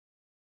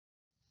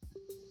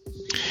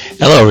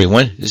Hello,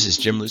 everyone. This is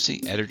Jim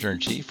Lucy,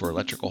 Editor-in-Chief for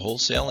Electrical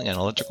Wholesaling and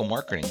Electrical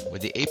Marketing,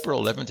 with the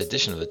April 11th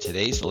edition of the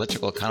Today's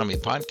Electrical Economy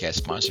podcast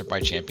sponsored by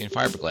Champion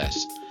Fiberglass.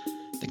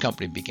 The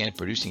company began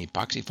producing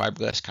epoxy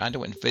fiberglass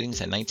conduit and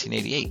fittings in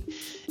 1988,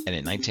 and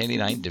in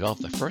 1989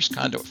 developed the first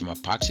conduit from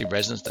epoxy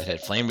resins that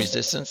had flame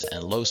resistance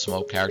and low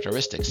smoke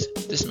characteristics.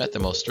 This met the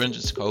most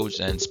stringent codes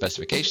and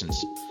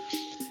specifications.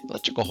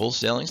 Electrical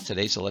Wholesaling's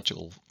Today's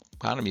Electrical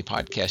Economy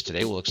podcast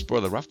today will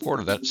explore the rough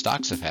quarter that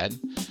stocks have had,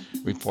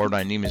 report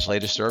on Neiman's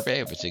latest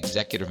survey of its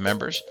executive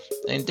members,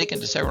 and dig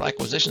into several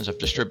acquisitions of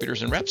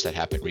distributors and reps that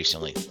happened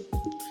recently.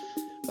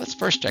 Let's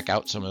first check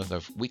out some of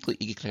the weekly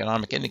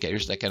economic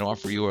indicators that can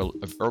offer you an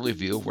early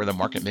view of where the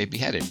market may be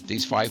headed.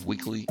 These 5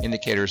 weekly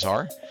indicators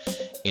are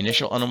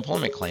initial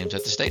unemployment claims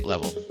at the state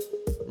level,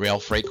 rail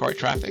freight car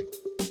traffic,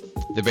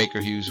 the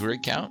Baker Hughes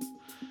rig count,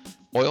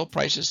 oil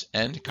prices,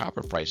 and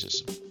copper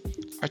prices.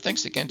 Our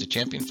thanks again to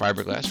Champion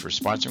Fiberglass for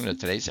sponsoring the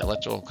Today's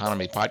Electrical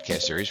Economy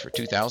podcast series for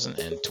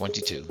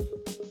 2022.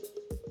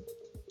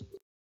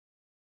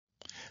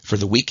 For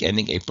the week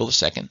ending April the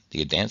 2nd,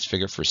 the advanced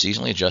figure for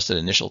seasonally adjusted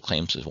initial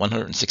claims was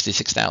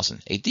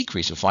 166,000, a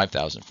decrease of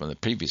 5,000 from the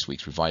previous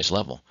week's revised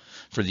level.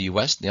 For the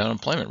U.S., the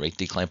unemployment rate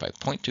declined by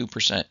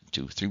 0.2%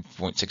 to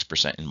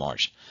 3.6% in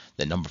March.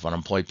 The number of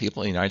unemployed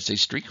people in the United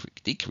States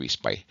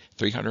decreased by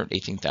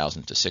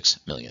 318,000 to 6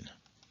 million.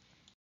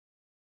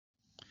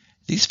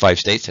 These 5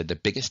 states had the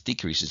biggest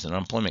decreases in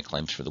unemployment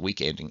claims for the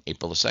week ending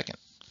April the 2nd.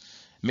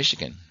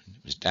 Michigan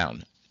was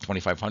down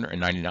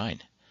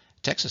 2,599.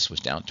 Texas was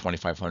down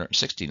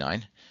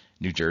 2,569.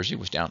 New Jersey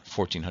was down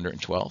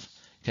 1,412.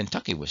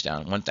 Kentucky was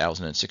down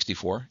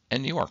 1,064.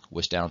 And New York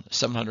was down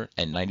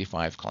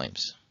 795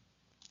 claims.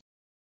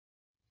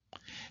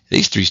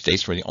 These 3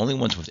 states were the only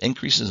ones with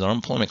increases in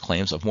unemployment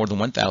claims of more than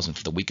 1,000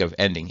 for the week of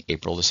ending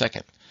April the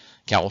 2nd.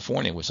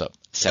 California was up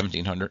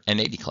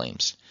 1,780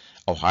 claims.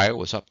 Ohio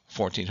was up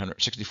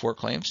 1,464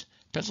 claims.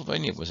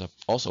 Pennsylvania was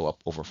also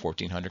up over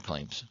 1,400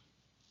 claims.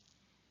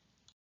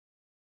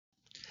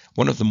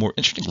 One of the more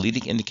interesting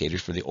leading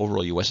indicators for the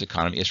overall U.S.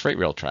 economy is freight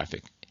rail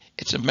traffic.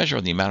 It's a measure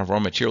of the amount of raw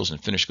materials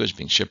and finished goods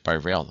being shipped by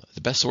rail.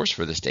 The best source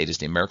for this data is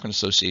the American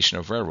Association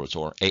of Railroads,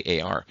 or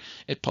AAR.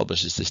 It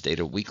publishes this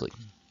data weekly.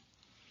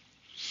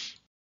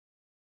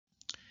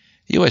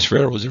 U.S.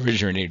 railroads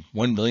originated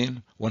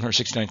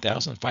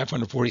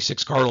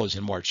 1,169,546 carloads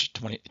in March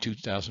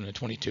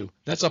 2022.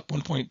 That's up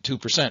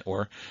 1.2%,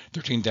 or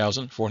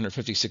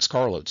 13,456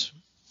 carloads.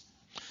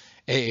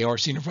 AAR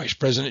Senior Vice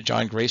President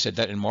John Gray said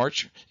that in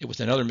March, it was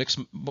another mixed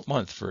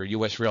month for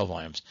U.S. rail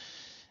volumes.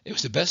 It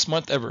was the best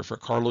month ever for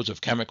carloads of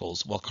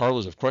chemicals, while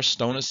carloads of crushed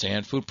stone and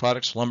sand, food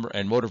products, lumber,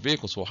 and motor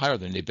vehicles were higher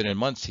than they've been in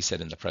months, he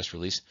said in the press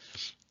release.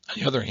 On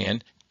the other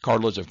hand,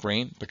 carloads of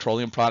grain,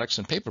 petroleum products,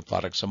 and paper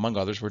products, among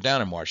others, were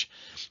down in March.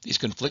 These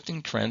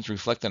conflicting trends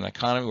reflect an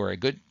economy where a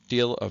good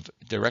deal of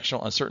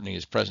directional uncertainty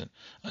is present,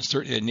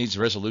 uncertainty that needs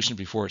resolution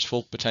before its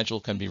full potential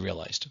can be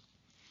realized.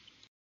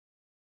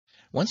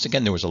 Once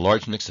again, there was a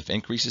large mix of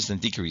increases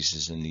and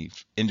decreases in the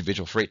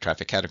individual freight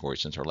traffic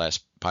categories since our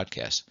last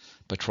podcast.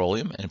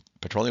 Petroleum and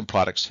petroleum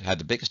products had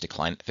the biggest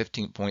decline at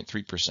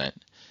 15.3%.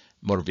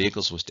 Motor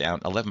vehicles was down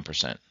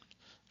 11%.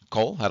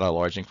 Coal had a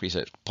large increase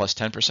at plus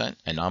 10%,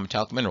 and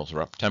non-metallic minerals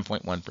were up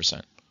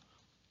 10.1%.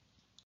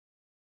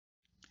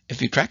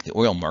 If you track the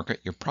oil market,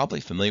 you're probably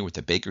familiar with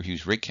the Baker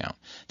Hughes rig count.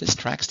 This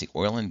tracks the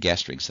oil and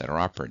gas rigs that are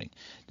operating.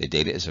 The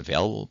data is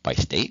available by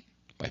state,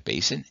 by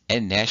basin,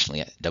 and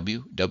nationally at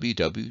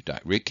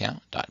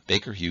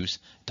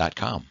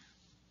www.rigcount.bakerhughes.com.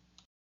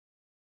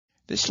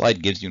 This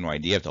slide gives you an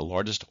idea of the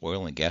largest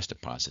oil and gas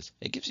deposits.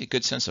 It gives you a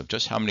good sense of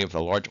just how many of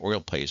the large oil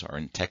plays are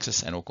in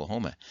Texas and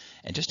Oklahoma,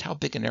 and just how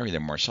big an area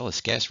the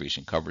Marcellus gas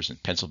region covers in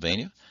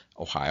Pennsylvania,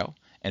 Ohio,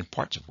 and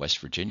parts of West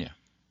Virginia.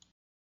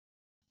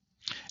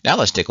 Now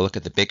let's take a look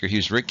at the Baker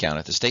Hughes rig count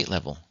at the state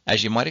level.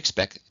 As you might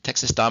expect,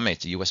 Texas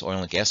dominates the U.S. oil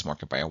and gas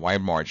market by a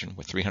wide margin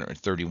with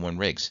 331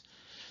 rigs.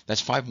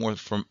 That's 5 more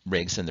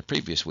rigs than the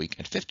previous week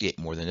and 58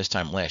 more than this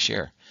time last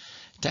year.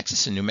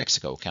 Texas and New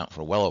Mexico account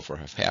for well over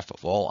half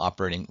of all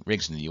operating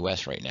rigs in the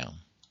U.S. right now.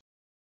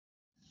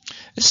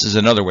 This is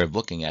another way of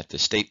looking at the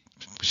state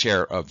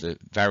share of the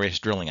various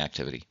drilling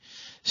activity.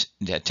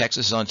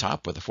 Texas is on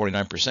top with a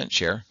 49%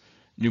 share.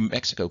 New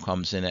Mexico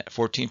comes in at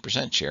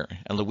 14% share,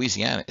 and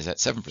Louisiana is at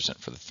 7%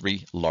 for the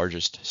 3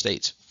 largest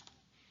states.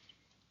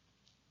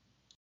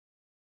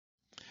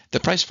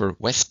 The price for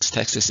West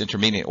Texas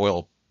Intermediate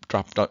oil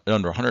dropped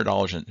under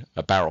 $100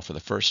 a barrel for the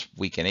first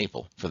week in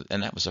April,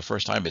 and that was the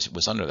first time it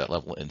was under that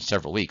level in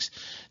several weeks.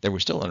 They were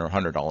still under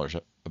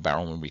 $100 a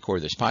barrel when we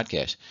recorded this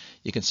podcast.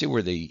 You can see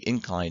where the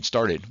incline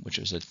started, which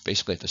was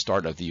basically at the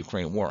start of the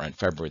Ukraine war on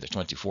February the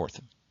 24th.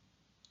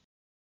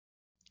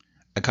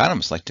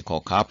 Economists like to call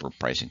copper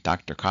pricing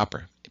Dr.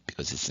 Copper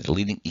because it's the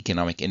leading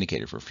economic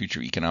indicator for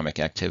future economic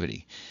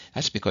activity.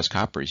 That's because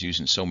copper is used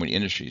in so many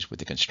industries, with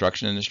the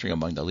construction industry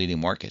among the leading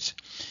markets.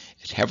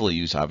 It's heavily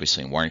used,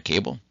 obviously, in wire and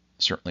cable,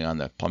 certainly on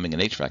the plumbing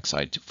and HVAC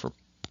side for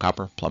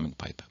copper plumbing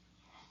pipe.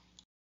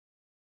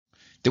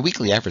 The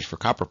weekly average for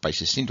copper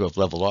prices seem to have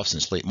leveled off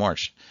since late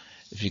March.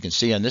 As you can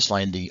see on this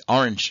line, the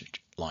orange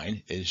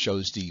line. It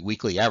shows the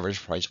weekly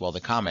average price, while the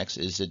COMEX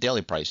is the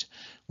daily price.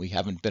 We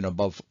haven't been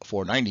above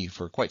 490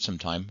 for quite some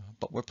time,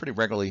 but we're pretty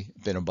regularly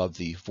been above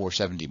the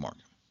 470 mark.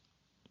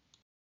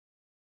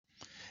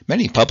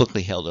 Many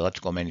publicly held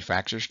electrical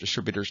manufacturers,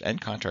 distributors, and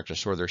contractors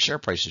saw their share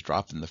prices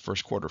drop in the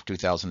first quarter of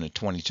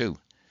 2022.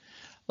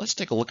 Let's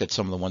take a look at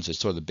some of the ones that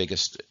saw the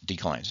biggest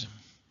declines.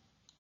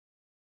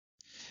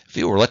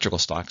 Fewer electrical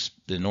stocks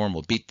than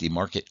normal beat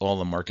all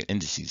the market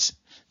indices.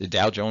 The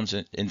Dow Jones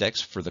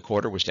Index for the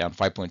quarter was down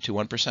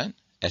 5.21%,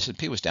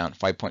 S&P was down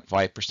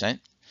 5.5%,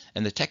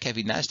 and the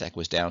tech-heavy NASDAQ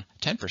was down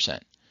 10%.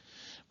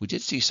 We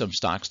did see some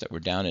stocks that were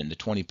down in the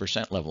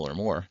 20% level or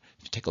more.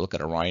 If you take a look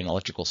at Orion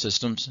Electrical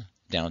Systems,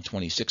 down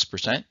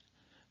 26%,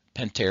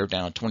 Pentair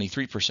down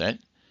 23%,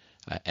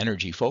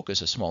 Energy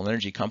Focus, a small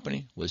energy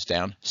company, was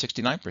down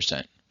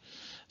 69%.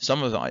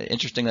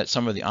 Interesting that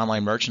some of the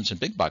online merchants and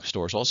big box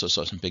stores also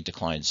saw some big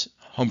declines.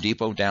 Home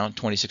Depot down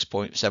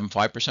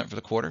 26.75% for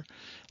the quarter,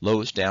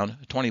 Lowe's down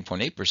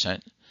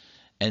 20.8%,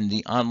 and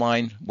the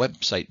online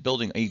website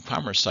building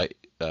e-commerce site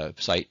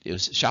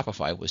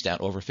Shopify was down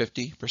over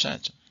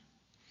 50%.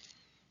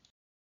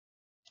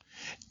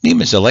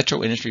 NEMA's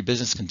Electro Industry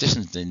Business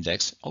Conditions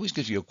Index always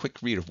gives you a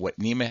quick read of what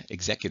NEMA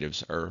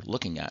executives are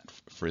looking at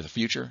for the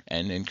future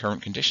and in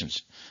current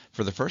conditions.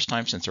 For the first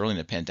time since early in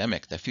the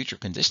pandemic, the future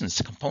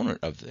conditions component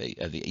of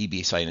the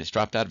EB site has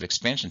dropped out of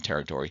expansion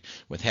territory,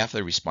 with half of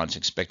the respondents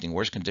expecting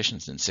worse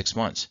conditions in 6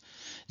 months.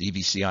 The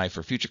EBCI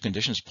for future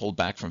conditions pulled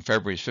back from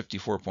February's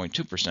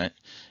 54.2%,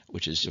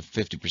 which is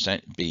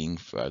 50% being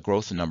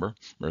growth number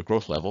or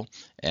growth level,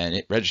 and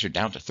it registered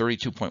down to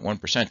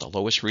 32.1%, the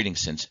lowest reading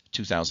since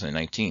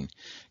 2019.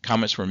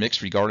 Comments were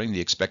mixed regarding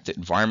the expected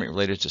environment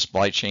related to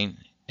supply chain,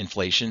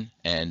 inflation,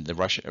 and the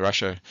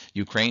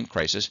Russia-Ukraine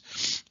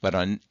crisis, but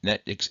on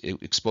net it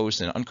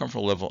exposed an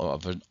uncomfortable level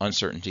of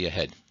uncertainty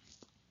ahead.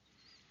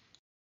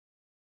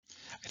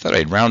 I thought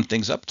I'd round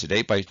things up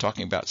today by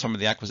talking about some of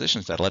the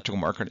acquisitions that Electrical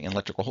Marketing and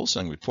Electrical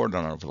Wholesaling reported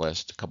on over the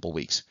last couple of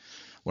weeks.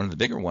 One of the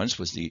bigger ones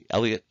was the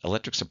Elliott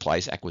Electric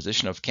Supply's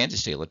acquisition of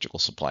Kansas City Electrical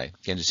Supply.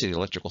 Kansas City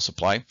Electrical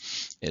Supply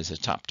is a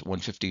top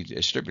 150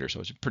 distributor,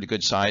 so it's a pretty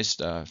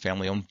good-sized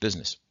family-owned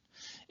business.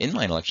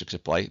 Inline Electric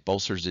Supply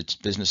bolsters its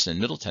business in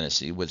Middle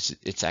Tennessee with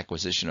its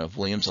acquisition of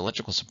Williams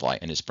Electrical Supply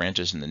and its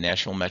branches in the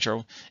Nashville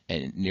Metro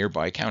and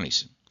nearby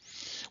counties.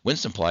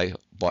 Winston Supply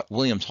bought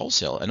Williams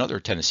Wholesale, another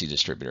Tennessee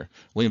distributor.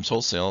 Williams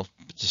Wholesale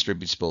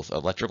distributes both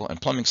electrical and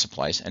plumbing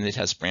supplies, and it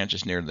has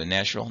branches near the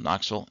Nashville,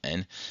 Knoxville,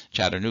 and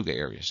Chattanooga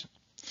areas.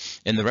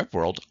 In the rep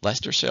world,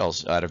 Lester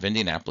Sales out of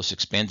Indianapolis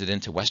expanded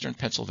into western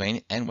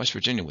Pennsylvania and West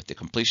Virginia with the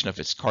completion of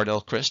its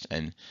Cardell Crist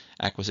and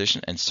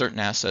acquisition and certain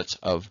assets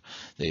of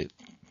the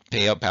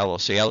Palo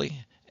Cieli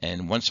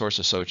and One Source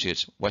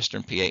Associates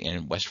Western PA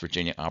and West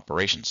Virginia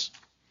operations.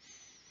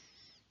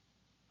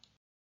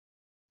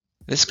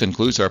 This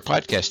concludes our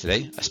podcast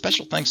today. A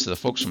special thanks to the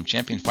folks from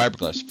Champion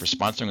Fiberglass for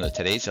sponsoring the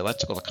Today's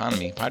Electrical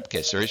Economy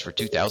podcast series for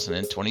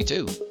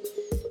 2022.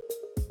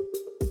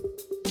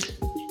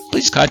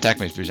 Please contact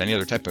me if there's any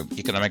other type of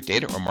economic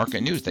data or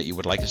market news that you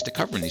would like us to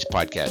cover in these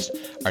podcasts.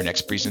 Our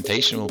next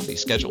presentation will be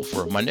scheduled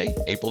for Monday,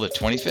 April the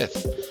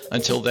 25th.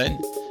 Until then,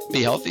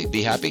 be healthy,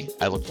 be happy.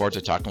 I look forward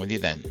to talking with you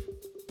then.